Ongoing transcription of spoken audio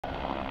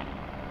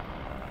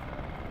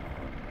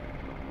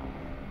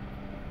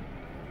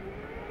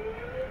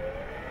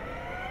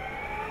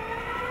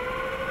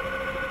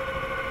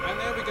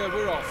go,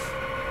 we're off.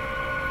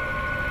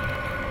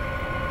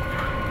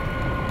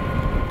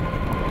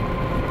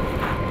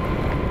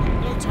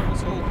 No time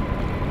at all.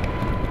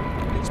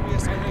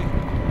 HBS only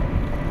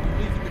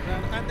leaving the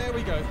ground, and there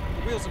we go.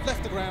 The wheels have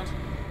left the ground.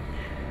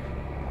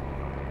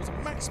 It was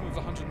a maximum of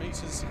 100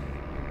 metres.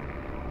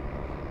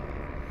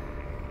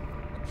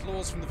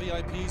 Applause from the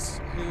VIPs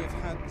who have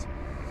had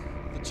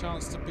the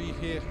chance to be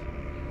here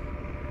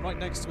right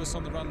next to us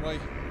on the runway.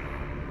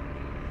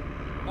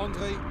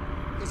 Andre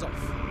is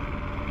off.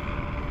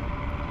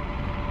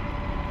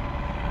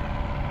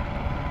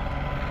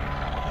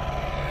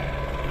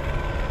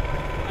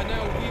 And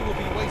now we will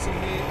be waiting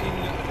here in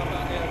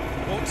Rabat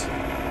Airport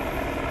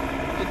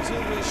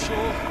until we're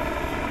sure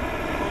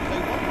Andre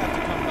won't have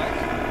to come back.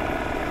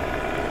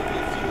 It'll be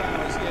a few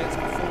hours yet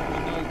before we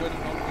know whether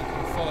or not we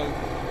can follow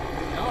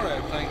in our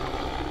airplane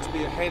to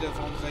be ahead of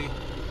Andre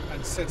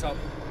and set up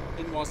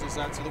in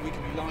Ouarzazate so that we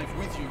can be live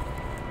with you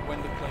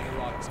when the plane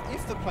arrives.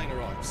 If the plane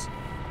arrives,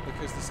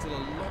 because there's still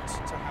a lot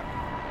to happen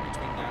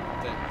between now and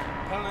then.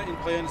 Pana in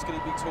Payerne is going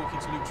to be talking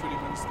to Luke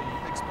Trillimans, the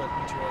expert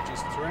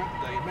meteorologist, throughout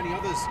the day, and many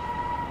others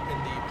in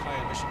the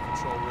Payerne mission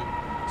control room,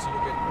 so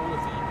you'll get all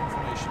of the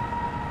information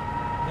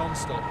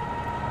non-stop.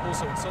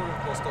 Also on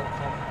solarreports.com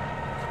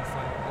you can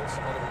find lots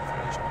of other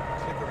information. You can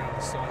click around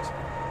the site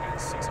and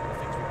see some of the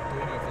things we've been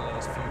doing over the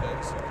last few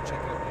days. You can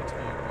check out the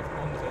interview with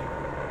Andre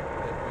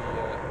that we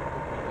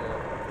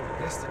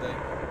recorded yesterday,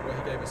 where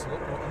he gave us a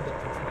lot more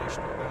in-depth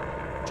information about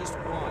just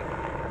why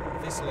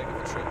this leg of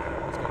the trip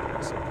is going to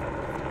be so